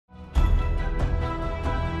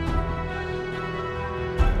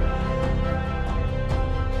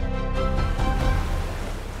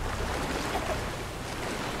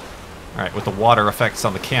Alright, with the water effects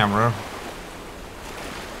on the camera.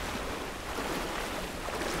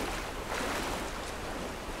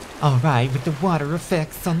 Alright, with the water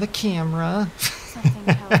effects on the camera. Something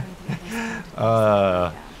tells me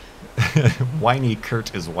that this is Whiny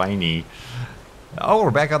Kurt is whiny. Oh,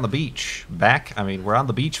 we're back on the beach. I mean, we're on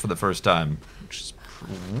the beach for the first time. Which is,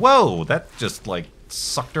 whoa, that just, like,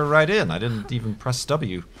 sucked her right in. I didn't even press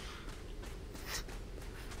W.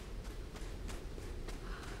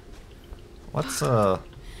 Let's,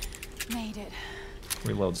 made it.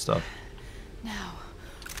 reload stuff. Now,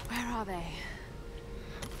 where are they?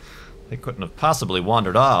 They couldn't have possibly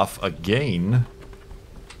wandered off again.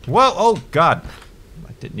 Whoa, oh, God.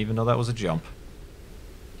 I didn't even know that was a jump.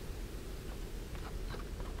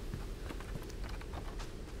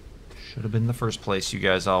 Should have been the first place you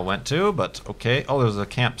guys all went to, but okay. Oh, there's a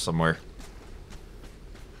camp somewhere.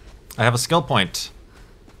 I have a skill point.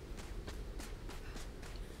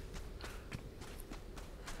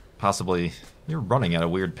 Possibly. You're running at a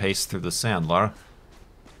weird pace through the sand, Lara.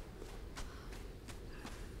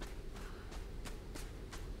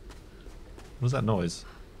 What was that noise?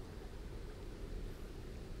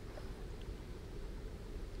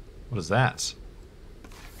 What is that?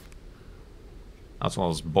 That's one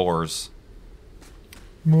of those boars.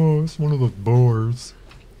 Oh, it's one of those boars.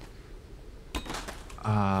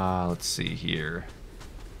 Let's see here.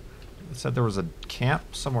 It said there was a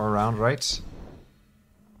camp somewhere around, right?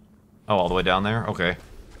 Oh, all the way down there? Okay.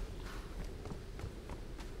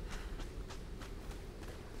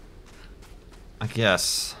 I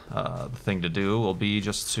guess the thing to do will be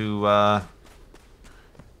just to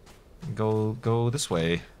go this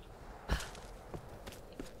way.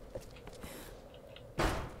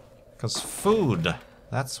 Because food,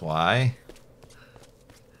 that's why.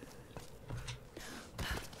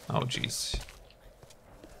 Oh, jeez.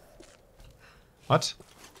 What?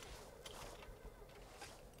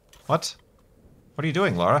 What? What are you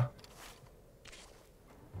doing, Lara?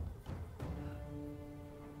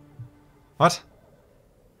 What?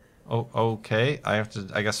 Oh, okay. I have to,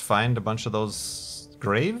 I guess, find a bunch of those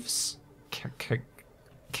graves?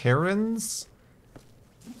 Karens?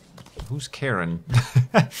 Who's Karen?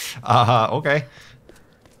 Okay.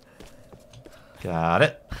 Got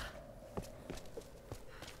it.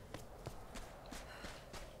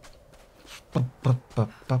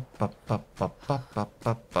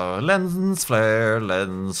 Lens flare,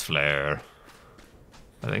 lens flare.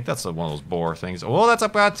 I think that's one of those boar things. Oh, that's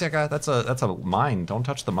a mine. Don't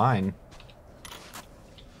touch the mine.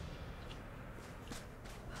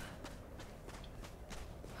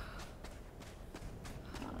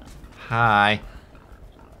 Hi.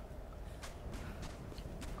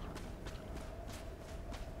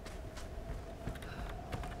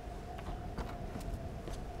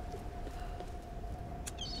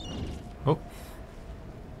 Oh.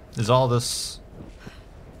 Is all this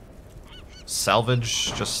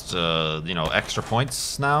salvage just, you know, extra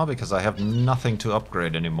points now? Because I have nothing to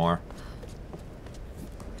upgrade anymore.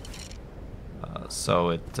 So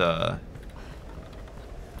it,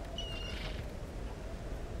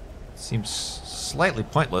 seems slightly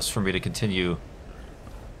pointless for me to continue.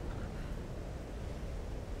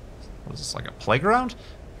 What is this, like a playground?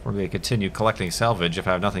 For me to continue collecting salvage if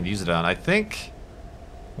I have nothing to use it on. I think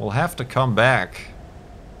we'll have to come back.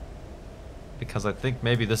 Because I think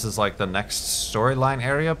maybe this is like the next storyline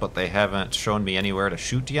area, but they haven't shown me anywhere to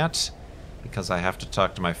shoot yet. Because I have to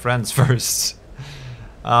talk to my friends first.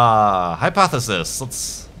 Hypothesis.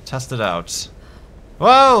 Let's test it out.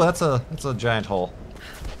 Whoa, that's a giant hole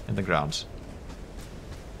in the ground.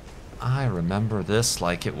 I remember this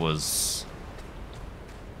like it was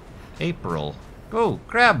April. Oh,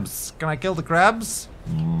 crabs! Can I kill the crabs?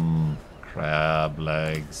 Crab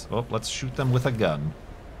legs. Oh, let's shoot them with a gun.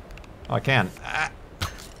 Oh, I can. Ah,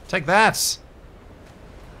 take that!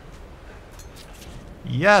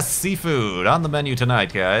 Yes, seafood on the menu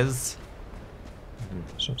tonight, guys.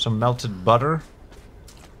 Some melted butter.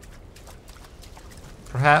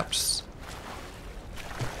 Perhaps.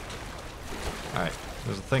 Alright,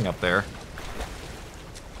 there's a thing up there.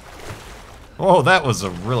 Oh, that was a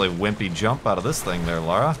really wimpy jump out of this thing there,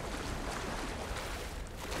 Lara.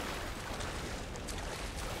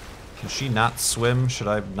 Can she not swim? Should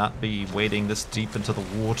I not be wading this deep into the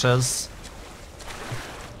waters?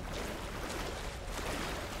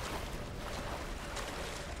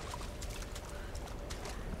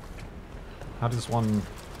 How does one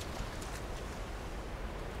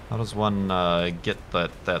get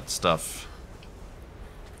that stuff?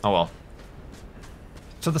 Oh well.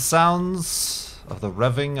 To the sounds of the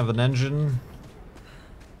revving of an engine.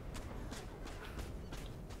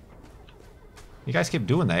 You guys keep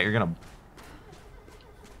doing that, you're gonna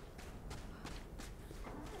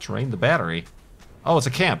Drain the battery. Oh, it's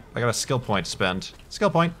a camp. I got a skill point to spend. Skill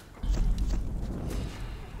point.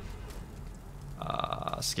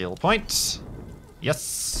 Skill point.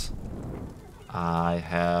 Yes. I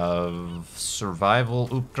have survival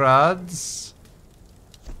upgrades.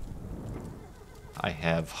 I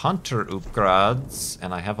have hunter upgrades,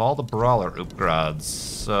 and I have all the brawler upgrades.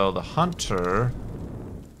 So the hunter,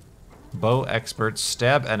 bow expert,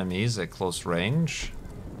 stab enemies at close range,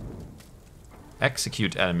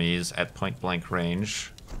 execute enemies at point blank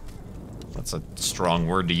range. That's a strong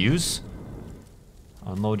word to use.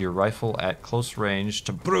 Unload your rifle at close range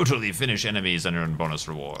to brutally finish enemies and earn bonus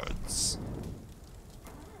rewards.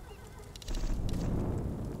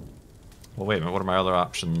 Well, wait a minute, what are my other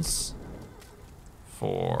options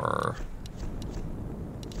for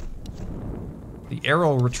the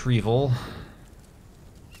arrow retrieval?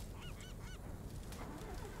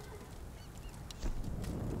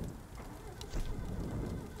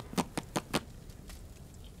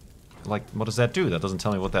 Like, what does that do? That doesn't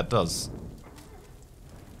tell me what that does.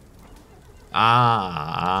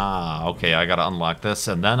 Okay, I gotta unlock this,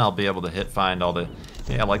 and then I'll be able to find all the...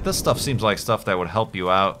 Yeah, like, this stuff seems like stuff that would help you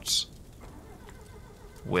out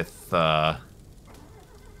with,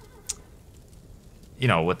 you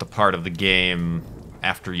know, with the part of the game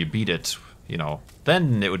after you beat it, you know.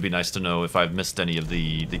 Then it would be nice to know if I've missed any of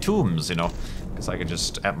the tombs, you know, because I could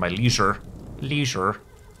just, at my leisure,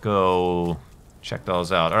 go check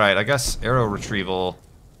those out. Alright, I guess arrow retrieval...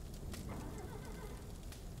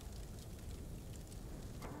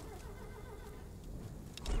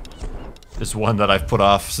 is one that I've put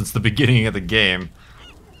off since the beginning of the game.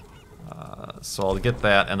 So I'll get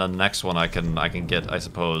that, and then the next one I can get, I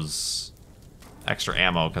suppose, extra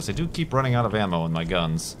ammo, because I do keep running out of ammo in my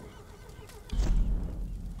guns.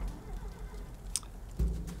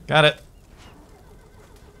 Got it.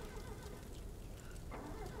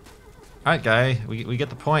 Alright, guy, we get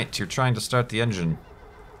the point. You're trying to start the engine.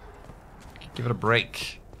 Give it a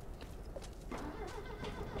break.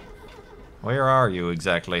 Where are you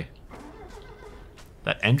exactly?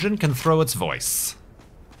 That engine can throw its voice.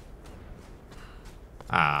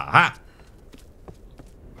 Aha!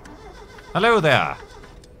 Hello there!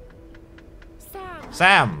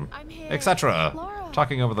 Sam! Etc.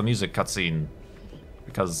 Talking over the music cutscene.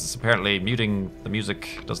 Because apparently muting the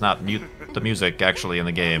music does not mute the music actually in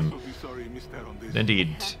the game.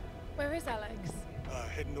 Indeed. Where is Alex?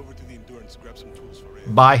 Heading over to the Endurance to grab some tools for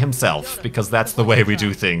it. By himself, because that's the way we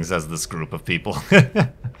do things as this group of people.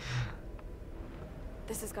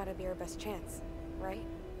 This has got to be our best chance, right?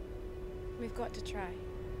 We've got to try.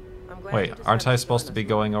 I'm glad Wait, you decided aren't I to supposed join to be us.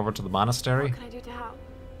 going over to the monastery? What can I do to help?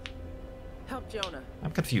 Help Jonah.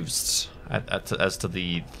 I'm confused as to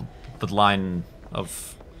the line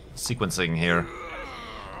of sequencing here.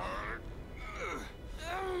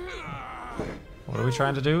 What are we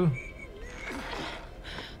trying to do?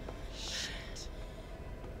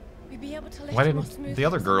 We'd be able to lift Why him off didn't smoothly the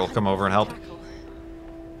other with girl some come over and help? tackle.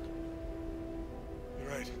 You're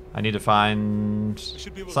right. I need to find We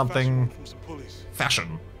should be able to something fashion from some pulleys.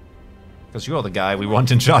 fashion. Because you're the guy we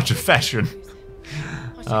want in charge of fashion.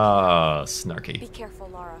 Snarky. Be careful,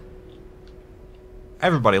 Lara.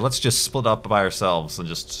 Everybody, let's just split up by ourselves and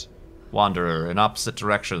just wander in opposite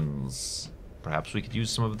directions. Perhaps we could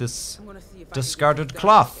use some of this I'm gonna see if I can get discarded this done.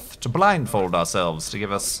 cloth to blindfold ourselves to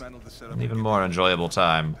give us Dismantle the setup an and even get more the- enjoyable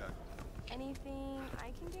time. Anything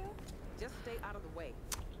I can do? Just stay out of the way.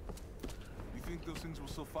 You think those things will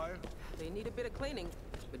still fire? They need a bit of cleaning,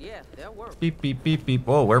 but yeah, they'll work. Beep, beep, beep, beep.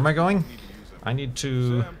 Whoa, where am I going? Need to use them. I need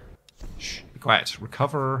to... Sam, Shh, be quiet.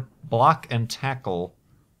 Recover, block, and tackle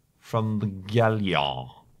from the galleon.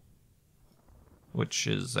 Which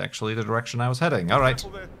is actually the direction I was heading. Alright.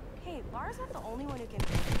 careful there. Hey, Lara's not the only one who can.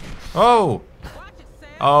 Oh! Watch it, Sam.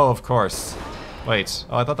 Oh, of course. Wait.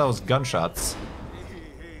 Oh, I thought that was gunshots.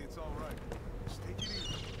 Hey, it's all right. Just take it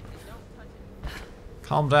easy.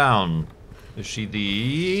 Calm down. Is she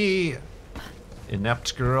the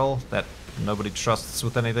inept girl that nobody trusts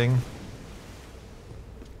with anything?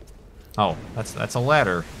 Oh, that's a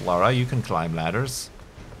ladder, Lara. You can climb ladders.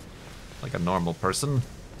 Like a normal person.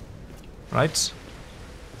 Right?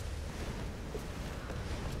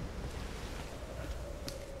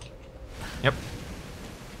 Yep.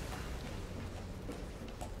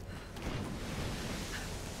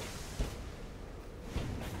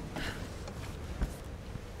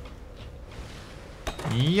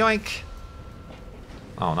 Yoink!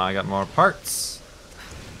 Oh, now I got more parts.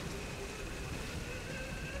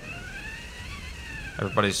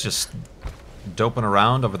 Everybody's just doping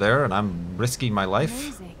around over there, and I'm risking my life.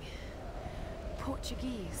 Amazing.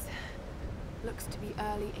 Portuguese. Looks looks to be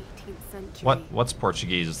early 18th century. What's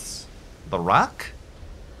Portuguese? The Rock?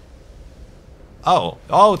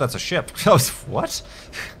 Oh, that's a ship. What?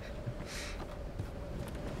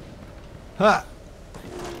 Ha!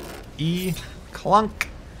 Clunk.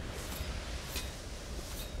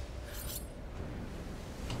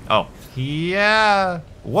 Oh, yeah.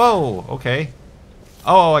 Whoa, okay.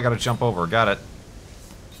 Oh, I gotta jump over. Got it.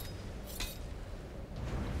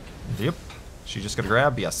 Yep. She just gonna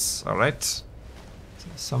grab? Yes. Alright.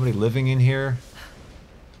 Somebody living in here?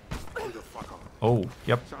 Who the fuck are Oh,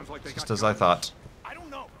 yep. Sounds like they Just got as I thought. I don't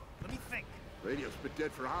know. Let me think. Radio's been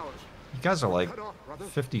dead for hours. You guys are like Cut off, brother.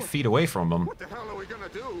 50 feet away from him. What the hell are we gonna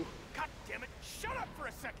do? God damn it! Shut up for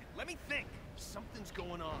a second. Let me think. Something's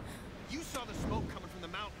going on. You saw the smoke coming from the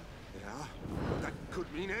mountain. Yeah, but that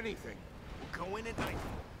could mean anything. We'll go in at night.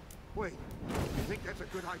 Wait, you think that's a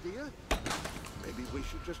good idea? Maybe we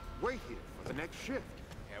should just wait here for the next shift.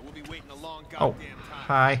 Yeah, we'll be waiting a long Oh, goddamn time.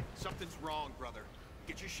 hi. Something's wrong, brother.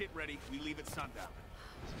 Get your shit ready. We leave at sundown.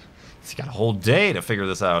 He's got a whole day to figure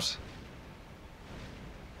this out.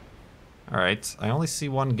 Alright, I only see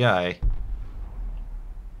one guy.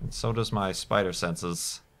 And so does my spider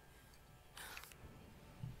senses.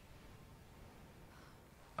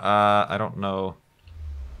 I don't know.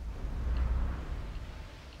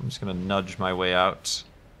 I'm just gonna nudge my way out.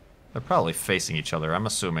 They're probably facing each other, I'm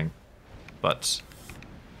assuming. But...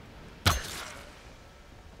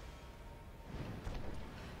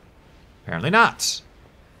 apparently not.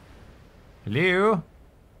 Hello?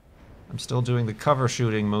 I'm still doing the cover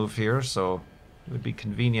shooting move here, so it would be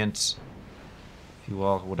convenient if you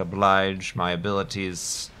all would oblige my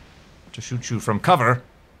abilities to shoot you from cover.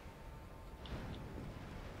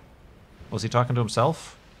 Was he talking to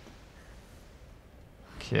himself?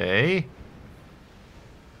 Okay.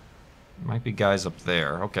 Might be guys up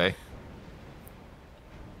there. Okay.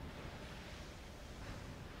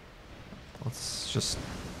 Let's just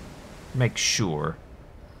make sure.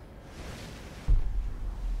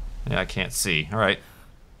 Yeah, I can't see. Alright.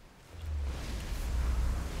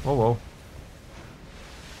 Whoa, whoa.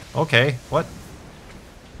 Okay, what?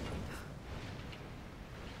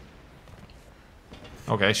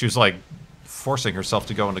 Okay, she was like forcing herself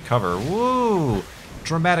to go into cover. Woo!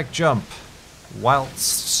 Dramatic jump.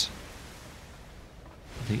 Whilst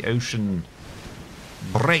the ocean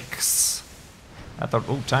breaks. I thought,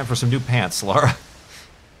 oh, time for some new pants, Lara.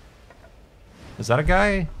 Is that a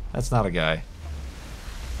guy? That's not a guy.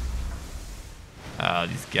 Oh,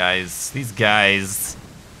 these guys.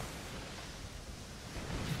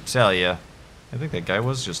 Tell ya. I think that guy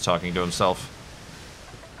was just talking to himself.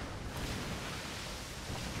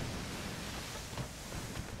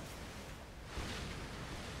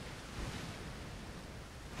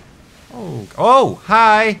 Oh,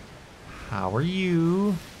 hi! How are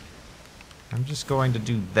you? I'm just going to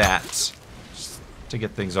do that. Just to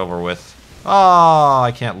get things over with. Oh,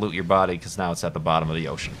 I can't loot your body because now it's at the bottom of the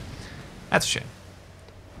ocean. That's a shame.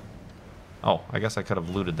 Oh, I guess I could have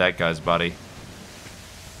looted that guy's body.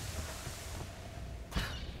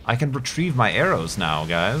 I can retrieve my arrows now,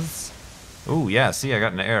 guys. Ooh, yeah, see, I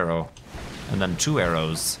got an arrow. And then 2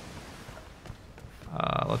 arrows.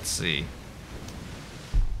 Let's see.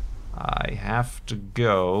 I have to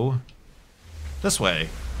go this way.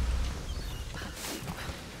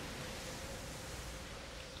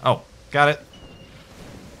 Oh, got it.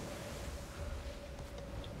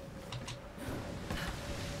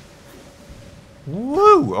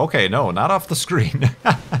 Woo! Okay, no, not off the screen.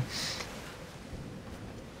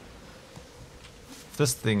 If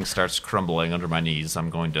this thing starts crumbling under my knees, I'm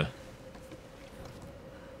going to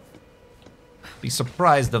be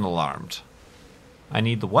surprised and alarmed. I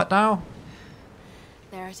need the what now?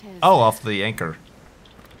 There it is. Oh, off the anchor.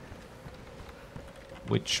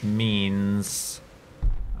 Which means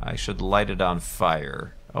I should light it on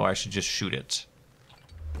fire. Oh, I should just shoot it.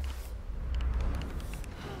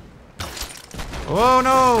 Oh,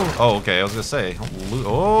 no! Oh, okay, I was gonna say.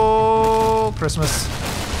 Oh, Christmas.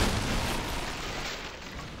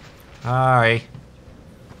 Hi.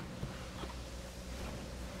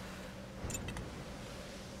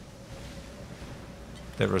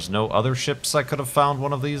 There was no other ships I could have found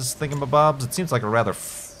one of these thingamabobs. It seems like a rather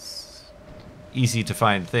easy to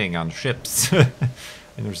find thing on ships. And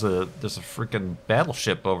there's a freaking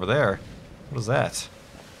battleship over there. What is that?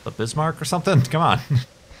 The Bismarck or something? Come on.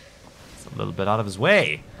 It's a little bit out of his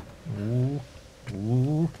way. Ooh.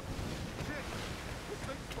 Ooh.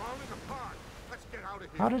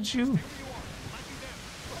 How did you?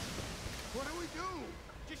 What do we do?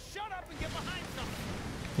 Just shut up and get behind something.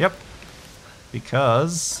 Yep.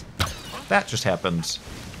 Because that just happened.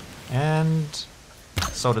 And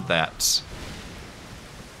so did that.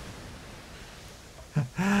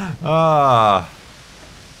 Ah.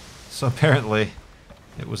 So apparently,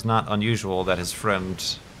 it was not unusual that his friend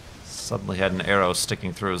suddenly had an arrow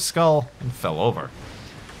sticking through his skull and fell over.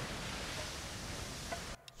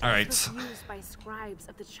 Alright. This was used by scribes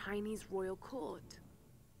of the Chinese royal court.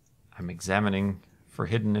 I'm examining for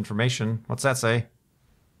hidden information. What's that say?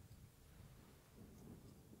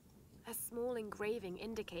 A small engraving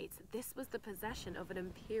indicates that this was the possession of an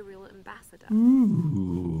imperial ambassador.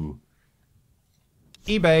 Ooh.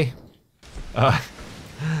 eBay.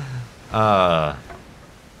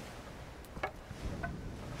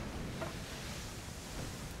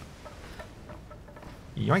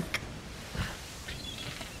 Yoink.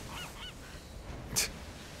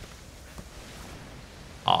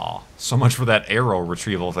 Aw, so much for that arrow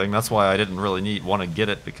retrieval thing. That's why I didn't really want to get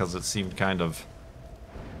it, because it seemed kind of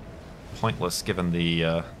pointless given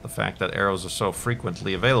the fact that arrows are so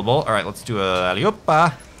frequently available. All right, let's do a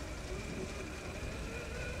alley-oopa.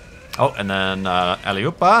 Oh, and then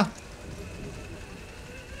alley-oopa.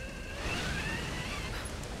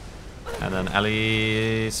 And then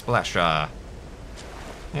alley splasha.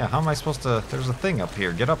 Yeah, how am I supposed to... There's a thing up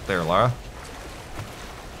here. Get up there, Lara.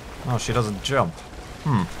 Oh, she doesn't jump.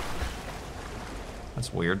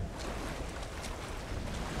 That's weird.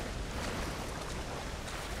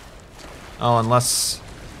 Oh, unless...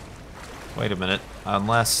 Wait a minute.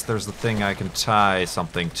 Unless there's the thing I can tie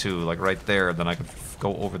something to, like right there, then I can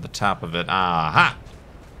go over the top of it. Aha!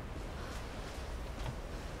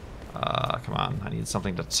 Come on. I need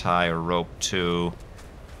something to tie a rope to.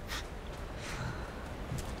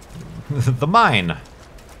 The mine!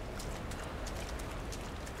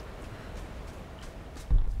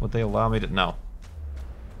 Would they allow me to... No.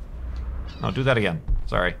 No, do that again.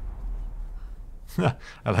 Sorry. I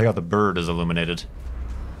like how the bird is illuminated.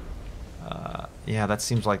 Yeah, that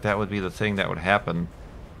seems like that would be the thing that would happen.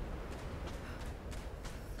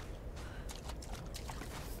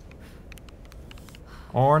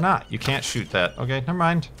 Or not. You can't shoot that. Okay, never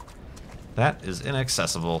mind. That is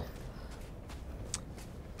inaccessible.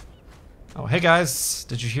 Oh, hey guys.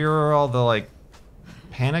 Did you hear all the, like,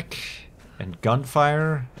 panic and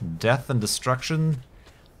gunfire and death and destruction?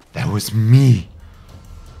 That was me.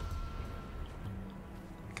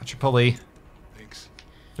 Got your pulley. Thanks.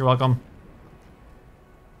 You're welcome.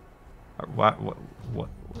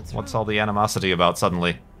 What's all the animosity about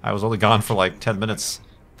suddenly? I was only gone for like 10 minutes.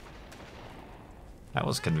 That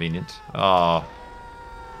was convenient. Oh.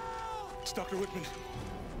 It's Dr. Whitman.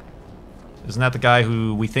 Isn't that the guy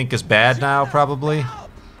who we think is bad now, probably?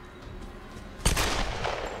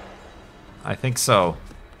 I think so.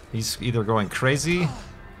 He's either going crazy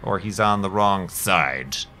or he's on the wrong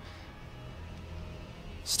side.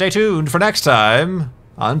 Stay tuned for next time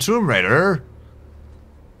on Tomb Raider.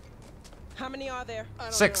 How many are there?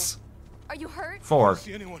 6, Are you hurt? 4,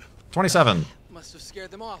 See anyone? 27. Must have scared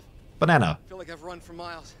them off. Banana. Feel like I've run for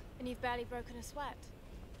miles. And you've barely broken a sweat.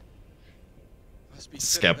 Must be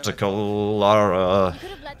fitter than I Skeptical Lara. You could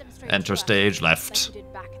have led them straight Enter to us, stage like left. you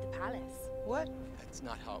did back at the palace. What? thought. That's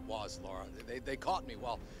not how it was, Laura. They caught me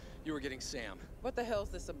while you were getting Sam. What the hell's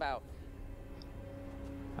this about?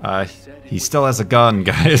 He still has a gun,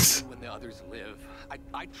 guys. When the others live.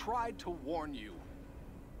 I tried to warn you.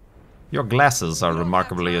 Your glasses are We don't have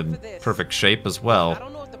remarkably time in for this. perfect shape as I well.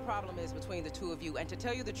 don't know what the problem is between the two of you, and to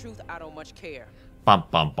tell you the truth, I don't much care. Bum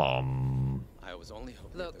bum bum. I was only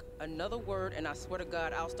hoping. Look, another word, and I swear to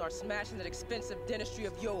God, I'll start smashing that expensive dentistry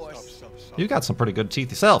of yours. Stop. You got some pretty good teeth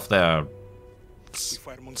yourself there. We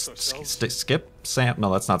fight amongst ourselves. Skip? Sam?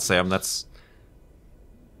 No, that's not Sam. That's...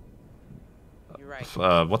 You're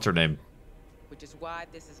right. What's her name? Which is why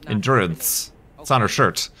this is not Endurance. happening. It's on her Okay?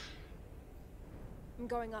 shirt. I'm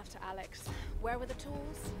going after Alex. Where were the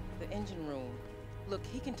tools? The engine room. Look,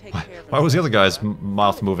 he can take care of Why was the himself, other guy's Laura.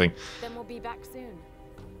 mouth moving? Then we'll be back soon.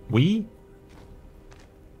 We?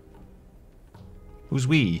 Who's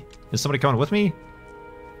we? Is somebody coming with me?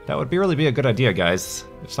 That would really be a good idea, guys,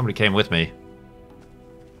 if somebody came with me.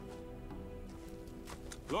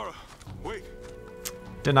 Laura, wait.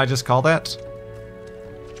 Didn't I just call that?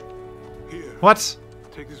 Here. What?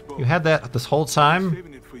 Take this bow. You had that this whole I'm time?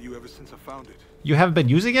 saving it for you ever since I found it. You haven't been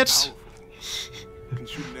using it? Powerful. Can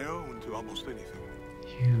shoot an arrow into almost anything.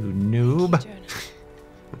 You noob.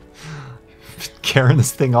 Carrying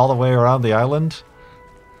this thing all the way around the island?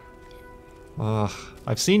 Ugh,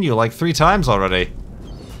 I've seen you like 3 times already.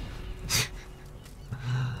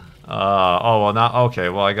 Oh, well, not... Okay,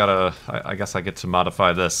 well, I gotta... I guess I get to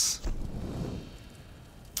modify this.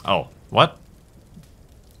 Oh, what?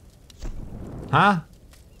 Huh?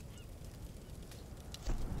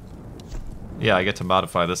 Yeah, I get to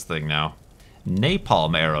modify this thing now.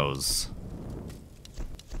 Napalm arrows.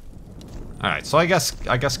 Alright, so I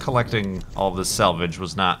guess collecting all of this salvage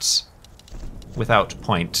was not without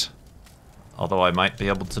point. Although I might be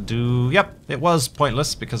able to do... Yep, it was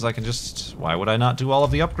pointless because I can just... Why would I not do all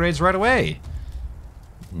of the upgrades right away?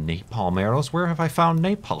 Napalm arrows? Where have I found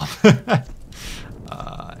napalm?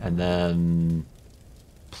 And then...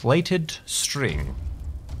 Plated string.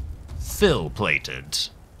 Fill-plated.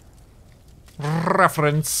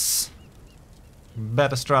 Reference.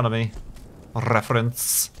 Bad astronomy.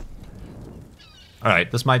 Reference.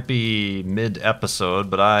 Alright, this might be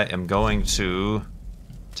mid-episode, but I am going to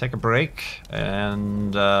take a break,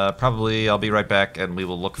 and probably I'll be right back, and we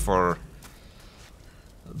will look for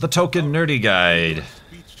the token nerdy guide.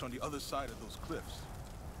 Beach on the other side of those cliffs.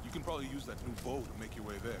 You can probably use that new bow to make your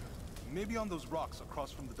way there. Maybe on those rocks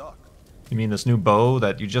across from the dock. You mean this new bow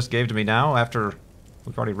that you just gave to me now after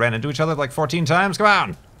we've already ran into each other like 14 times? Come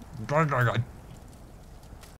on!